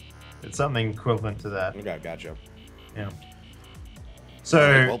homies. It's something equivalent to that. Okay, gotcha. Yeah. So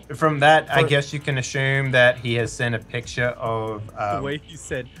Okay, well, from that, I guess you can assume that he has sent a picture of. The way he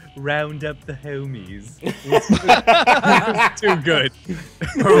said, "Round up the homies." It's too good.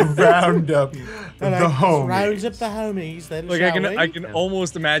 Round up the homies. Round up the homies, then. Like I can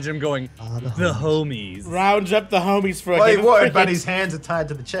almost imagine him going, "The homies." Round up the homies for a Well, he game of would, cricket. but his hands are tied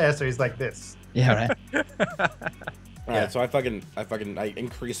to the chair, so he's like this. Yeah, right. All right, so I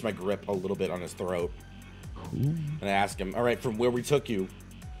increase my grip a little bit on his throat, and I ask him, "All right, from where we took you,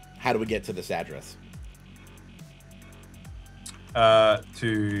 how do we get to this address?"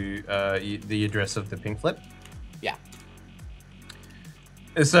 To the address of the pink flip. Yeah.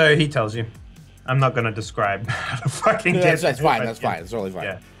 So he tells you. I'm not going to describe how to fucking get That's there, fine. but That's fine. It's totally fine.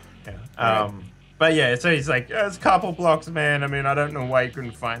 Yeah. Yeah. Right. But yeah, so he's like, it's a couple blocks, man. I mean, I don't know why you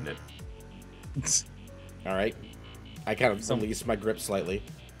couldn't find it. All right. I kind of release my grip slightly.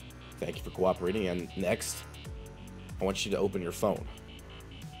 Thank you for cooperating. And next, I want you to open your phone.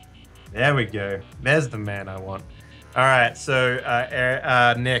 There we go. There's the man I want. All right, so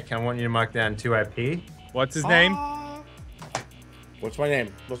Nick, I want you to mark down 2 IP. What's his name? What's my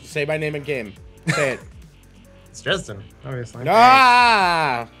name? Say my name in game. Say it. It's Dresden, obviously.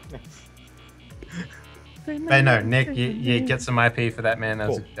 Ah! Hey, no, Nick, you get some IP for that man.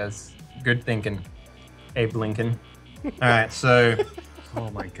 That's good thinking. Abe Lincoln. All right, so Oh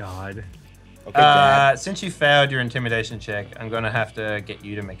my god. Okay, Dad. since you failed your intimidation check, I'm going to have to get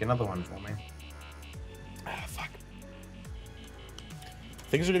you to make another one for me. Ah, fuck.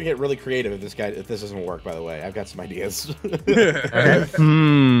 Things are gonna get really creative if this doesn't work. By the way, I've got some ideas. Okay.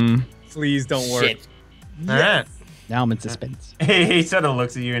 Please don't work. Shit. All right. Now I'm in suspense. He sort of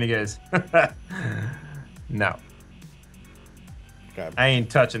looks at you and he goes, no, Okay. I ain't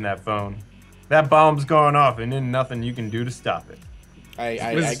touching that phone. That bomb's going off and then nothing you can do to stop it.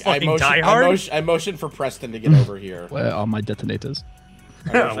 I motion for Preston to get over here. Where are my detonators?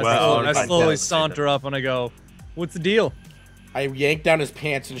 I slowly saunter up and I go, "What's the deal?" I yank down his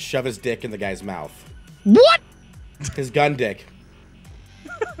pants and shove his dick in the guy's mouth. What? His gun dick.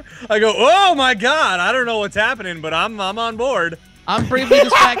 I go, "Oh my god, I don't know what's happening, but I'm on board." I'm briefly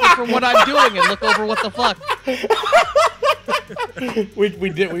distracted from what I'm doing and look over what the fuck.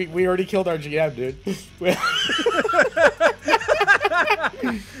 We already killed our GM, dude.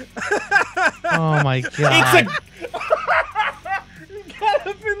 Oh my god.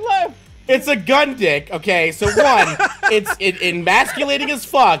 It's a gun dick, okay? So one, it's emasculating as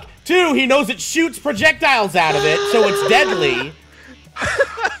fuck. Two, he knows it shoots projectiles out of it, so it's deadly.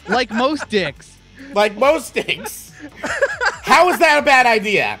 Like most dicks. Like most dicks. How is that a bad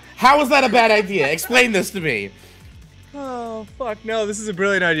idea? How is that a bad idea? Explain this to me. Oh Oh fuck no! This is a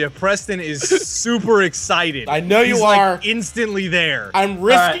brilliant idea. Preston is super excited. I know you He's, are. like, instantly there. I'm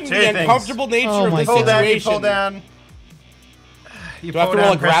risking two the things. uncomfortable nature of this Pull down, you situation. pull down. You Do I have pull to roll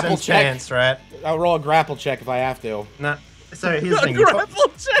down a grapple Preston's check? pants, right? I'll roll a grapple check if I have to. No. So here's the thing.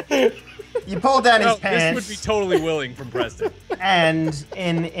 Grapple check. You pull down No, his pants. this would be totally willing from Preston. And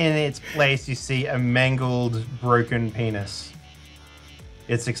in its place, you see a mangled, broken penis.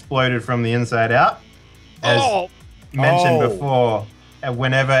 It's exploded from the inside out. As mentioned before,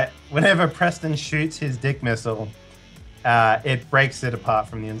 whenever Preston shoots his dick missile, it breaks it apart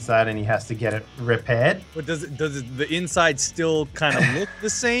from the inside, and he has to get it repaired. But does the inside still kind of look the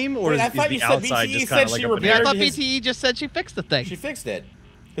same, or Wait, I is thought the you said outside BTE just said kind of like she a repaired Yeah, I banana? thought BTE just said she fixed the thing. She fixed it.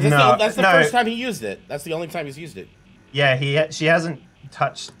 No, That's the no. first time he used it. That's the only time he's used it. Yeah, she hasn't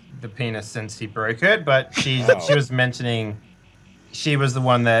touched the penis since he broke it, but she was mentioning she was the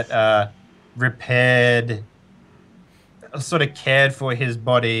one that repaired, sort of cared for his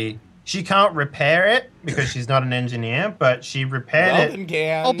body. She can't repair it because she's not an engineer, but she repaired Weldon it.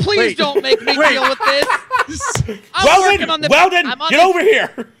 can. Oh, please don't make me deal with this. I'm working on the. Weldon, I'm on get the- over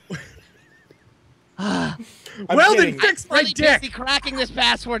here. I'm Weldon, kidding. fix my really dick. busy cracking this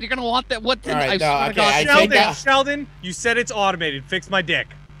password. You're gonna want that. What? All right, I no, swear to okay, God. I take Sheldon, that- Sheldon, you said it's automated. Fix my dick.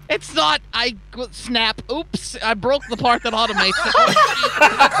 It's not. Snap. Oops. I broke the part that automates it.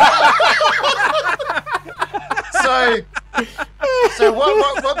 So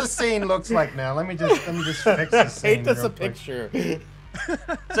what the scene looks like now? Let me just fix the scene. Hate this real a quick. picture.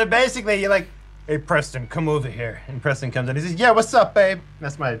 So basically, you're like, "Hey Preston, come over here." And Preston comes in. He says, "Yeah, what's up, babe?"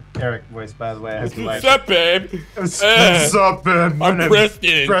 That's my Eric voice, by the way. I hope you like What's up, babe? What's up, babe? My I'm name's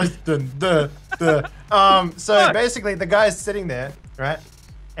Preston. Preston. So basically, the guy's sitting there, right?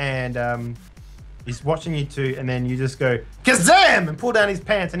 And he's watching you two, and then you just go kazam and pull down his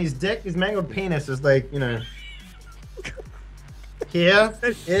pants, and his dick, his mangled penis is like, here.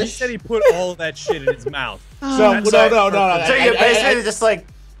 He said he put all of that shit in his mouth. So no. So you're basically just like,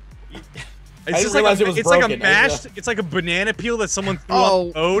 It's didn't just realize like it was it's like a broken. mashed. It's like a banana peel that someone threw Oh,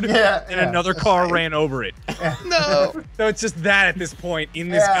 on the road, yeah, and yeah. another car ran over it. No. So it's just that at this point in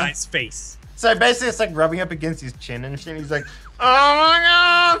this Yeah. guy's face. so basically it's like rubbing up against his chin and shit. He's like, oh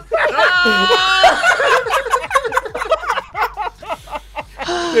my god.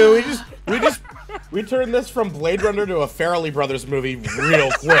 Dude, we turned this from Blade Runner to a Farrelly Brothers movie real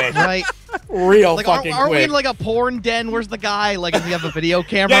quick. Right. Real Like, fucking are we quick. in like a porn den? Where's the guy? Like, does he have a video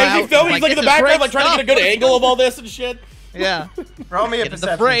camera? Yeah, is he out? filming? He's like in the this is background, great like trying to get a good stuff. angle of all this and shit. Yeah. Roll me a Get in the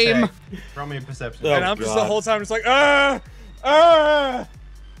perception frame. check. Roll me a perception. Oh, And I'm just the God. whole time just like because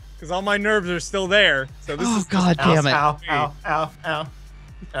all my nerves are still there. So this Oh is God damn it! Ow.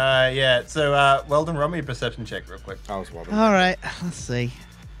 Yeah, so, Weldon, roll me a perception check real quick. I was wondering. All right, let's see.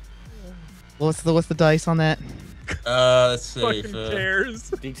 What's the dice on that? Let's see. fucking cares.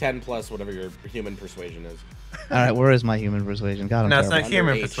 D10 plus whatever your human persuasion is. All right, where is my human persuasion? God, I'm No, it's terrible. not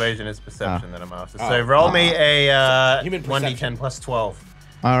human Underage. persuasion, it's perception that I'm after. Oh. So roll me a Human 1d10 perception. plus 12.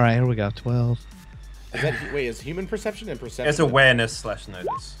 All right, here we go. 12. Wait, is human perception and perception? It's awareness /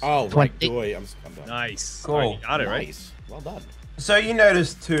 notice. Oh, right. 20. Boy, I'm done. Nice. Cool. All right, you got it right. Nice. Well done. So you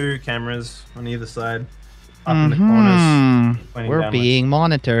notice 2 cameras on either side, up in the corners. Mhm. pointing We're downwards. being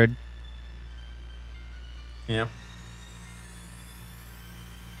monitored. Yeah.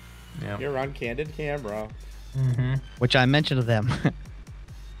 Yeah. You're on candid camera. Mm-hmm. Which I mentioned to them.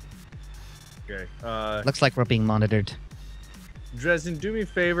 Okay. Looks like we're being monitored. Dresden, do me a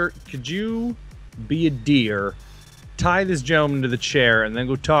favor. Could you be a deer, tie this gentleman to the chair, and then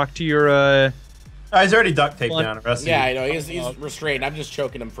go talk to your Oh, he's already duct taped One- down. Arrested. Yeah, I know. He's restrained. I'm just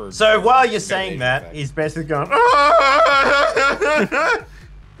choking him for. So while you're saying Foundation that, effect. he's basically going.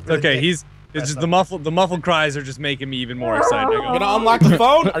 Okay, it's just the muffled cries are just making me even more excited. I You go, gonna unlock the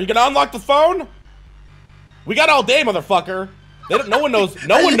phone? Are you gonna unlock the phone? We got all day, motherfucker. No one knows.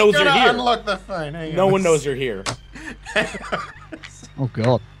 No one knows you're here. Unlock the phone. Hang No on. one knows you're here. Oh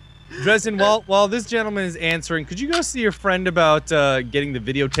God. Dresden, while this gentleman is answering, could you go see your friend about getting the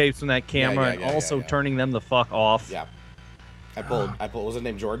videotapes from that camera yeah, and yeah, also yeah. turning them the fuck off? Yeah. I pulled. Was his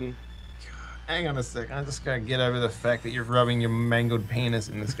name Jordan? Hang on a sec. I just gotta get over the fact that you're rubbing your mangled penis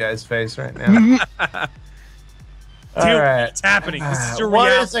in this guy's face right now. All Dude, right. it's happening. This is your What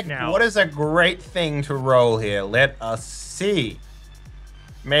reality is now. what is a great thing to roll here? Let us see.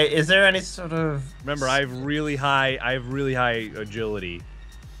 Is there any sort of? Remember, I have really high agility.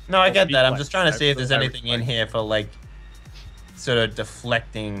 No, I get that. I'm reflex. just trying to see if there's I anything in reflex. here for like, sort of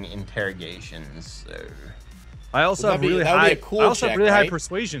deflecting interrogations. So. I also Well, have that'd be- really that would be high. a cool I also have check, really high right?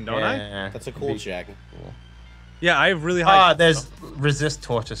 persuasion, don't I? Yeah, That's a it'd cool be check. cool. Yeah, I have really high. There's resist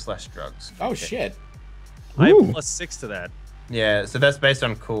torture / drugs. Oh Okay. shit. I have Ooh. +6 to that. Yeah, so that's based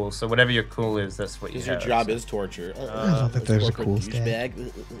on cool. So whatever your cool is, that's what you Because have. your job is torture. I don't think there's a cool stat.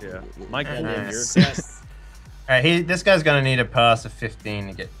 Yeah. My cool And is you're- yes. Alright, this guy's gonna need a pass of 15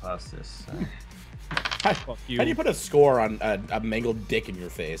 to get past this. So. Fuck you. How do you put a score on a mangled dick in your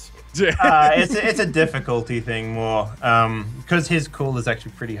face? It's a difficulty thing more, because his cool is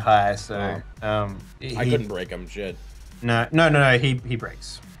actually pretty high. So I couldn't break him. Shit. No. He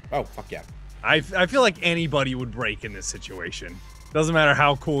breaks. Oh fuck yeah. I feel like anybody would break in this situation. Doesn't matter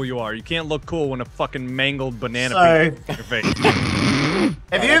how cool you are. You can't look cool when a fucking mangled banana So- peel in your face.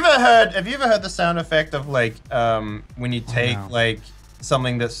 Have you ever heard the sound effect of like when you take no. like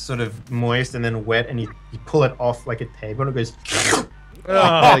something that's sort of moist and then wet and you pull it off like a table and it goes.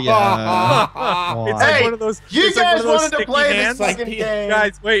 Oh, yeah. It's like Hey, one of those. You it's like guys one of those wanted to sticky play hands. this fucking game.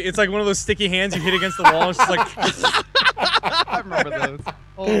 Guys, wait! It's like one of those sticky hands you hit against the wall. And it's just like I remember those.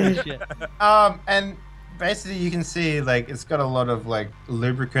 Holy shit. And basically you can see like it's got a lot of like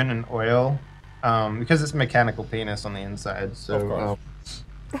lubricant and oil, because it's mechanical penis on the inside. So Of course.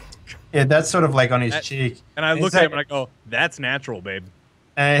 yeah, that's sort of like on his That- cheek. and I It's look at him like- and I go, "That's natural, babe."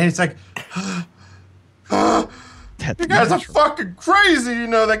 And he's like, That's you guys are natural. fucking crazy, you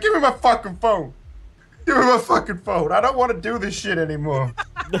know that. Give me my fucking phone. Give me my fucking phone. I don't want to do this shit anymore.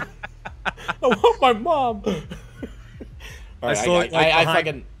 I want my mom. Alright, still, like,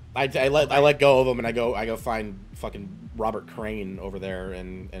 behind- I let go of him and I go find fucking Robert Crane over there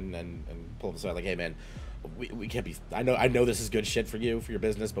and pull him aside like, hey man, we can't be. I know this is good shit for you for your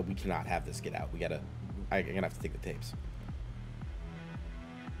business, but we cannot have this get out. I'm gonna have to take the tapes.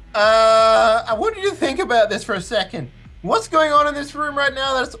 I want you to think about this for a second. What's going on in this room right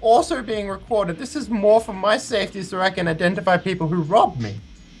now that's also being recorded? This is more for my safety so I can identify people who robbed me.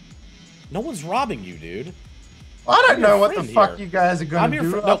 No one's robbing you, dude. I don't I'm your know what the friend fuck here. you guys are I'm gonna here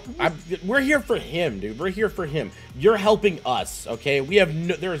do. for no. We're here for him, dude. We're here for him. You're helping us, okay?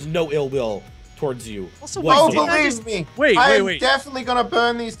 There is no ill will towards you. Also, What- Oh, didn't I believe just- me. wait, I'm wait. definitely gonna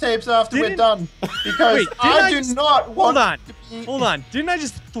burn these tapes after we're Didn't- done. Because Wait, didn't I I do just- not want Hold on, to be... hold on. Didn't I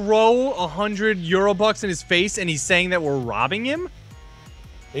just throw €100 in his face and he's saying that we're robbing him?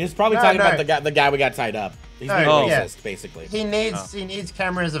 He's probably No, talking no. about the guy we got tied up. He's No, being oh. racist, basically. He needs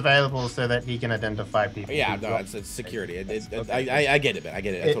cameras available so that he can identify people. Yeah, who no, robbed it's security. Okay. I get it, man. I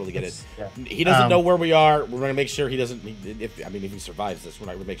get it. I totally get it. Yeah. He doesn't know Um, where we are. We're gonna make sure he doesn't. If he survives this, we're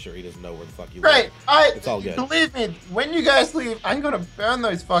not gonna make sure he doesn't know where the fuck you Great. are. It's all good. Believe me, when you guys leave, I'm gonna burn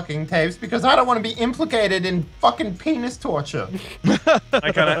those fucking tapes because I don't want to be implicated in fucking penis torture.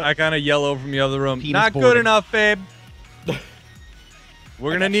 I kind of yell over from the other room. Penis Not boarding. good enough, babe.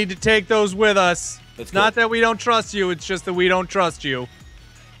 We're gonna need to take those with us. That's It's not cool. that we don't trust you. It's just that we don't trust you.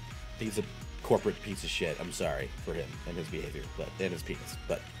 He's a corporate piece of shit. I'm sorry for him and his behavior, and his penis.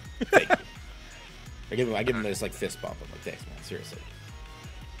 But thank you. I give him this like fist bump. I'm like, thanks, man. Seriously.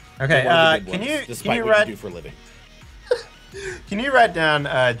 Okay. You're one of the good Can ones, you despite what write you do for a living? can you write down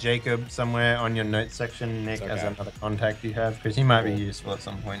Jacob somewhere on your notes section, Nick, It's as okay. another contact you have because he might be Cool. useful at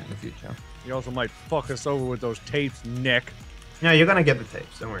some point in the future. You also might fuck us over with those tapes, Nick. No, you're gonna get the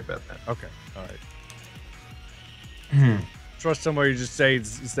tapes. Don't worry about that. Okay. All right. Trust somebody you just say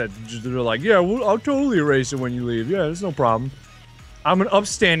instead. They're like, yeah, well, I'll totally erase it when you leave. Yeah, there's no problem. I'm an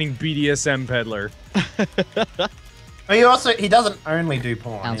upstanding BDSM peddler. But he doesnn't only do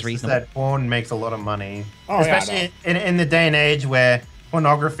porn. Sounds It's just reasonable. that porn makes a lot of money, Oh, yeah, I especially in the day and age where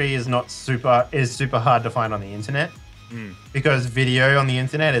pornography is super hard to find on the internet because video on the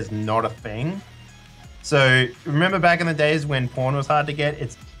internet is not a thing. So remember back in the days when porn was hard to get?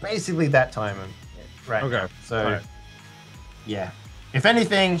 It's basically that time right Okay. now. So All right. yeah. If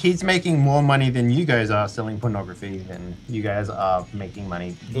anything, he's making more money than you guys are selling pornography than you guys are making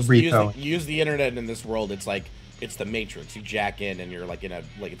money Just repo. use the internet in this world. It's the Matrix. You jack in and you're like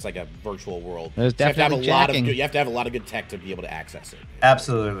it's like a virtual world. There's So you have to have definitely a lot of jacking. you have to have a lot of good tech to be able to access it.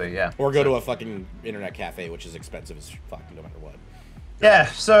 Absolutely, yeah. Or go to a fucking internet cafe, which is expensive as fuck, no matter what. Yeah,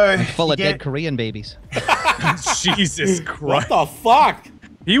 so Full of you dead get- Korean babies. Jesus What Christ. the fuck?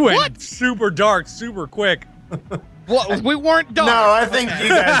 He went super dark, super quick. What? We weren't done. No, I think you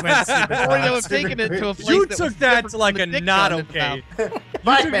guys went super Or they dark, have taken it to a super place You that took was that different to like from a the dick not gun in its okay. mouth.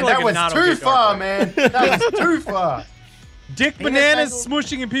 Mike, took man, it like that a was not too okay far, dark man. That was too far. Dick Penis bananas angle.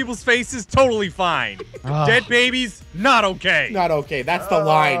 smushing in people's faces, totally fine. Oh. Dead babies, not okay. Not okay. That's the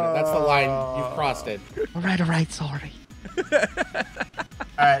line. That's the line. You've crossed it. All right, sorry.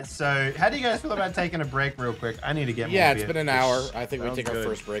 All right, so how do you guys feel about taking a break real quick? I need to get more Yeah, it's beer. been an hour. I think we Sounds take our good.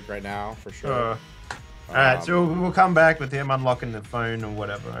 first break right now for sure. All right, so we'll come back with him unlocking the phone or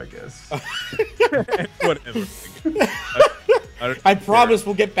whatever, I guess. Whatever. I promise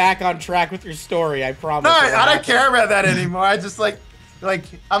we'll get back on track with your story. I promise. No, I don't care about that anymore. I just like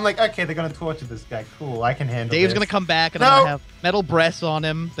I'm like, okay, they're gonna torture this guy. Cool, I can handle Dave's this. gonna come back and I'm gonna have metal breasts on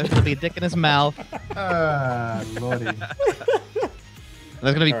him. There's gonna be a dick in his mouth. Ah, lordy.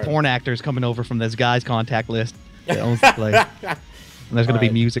 There's gonna be porn actors coming over from this guy's contact list that owns the place. And there's gonna be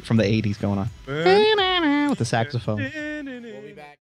music from the 80s going on with the saxophone.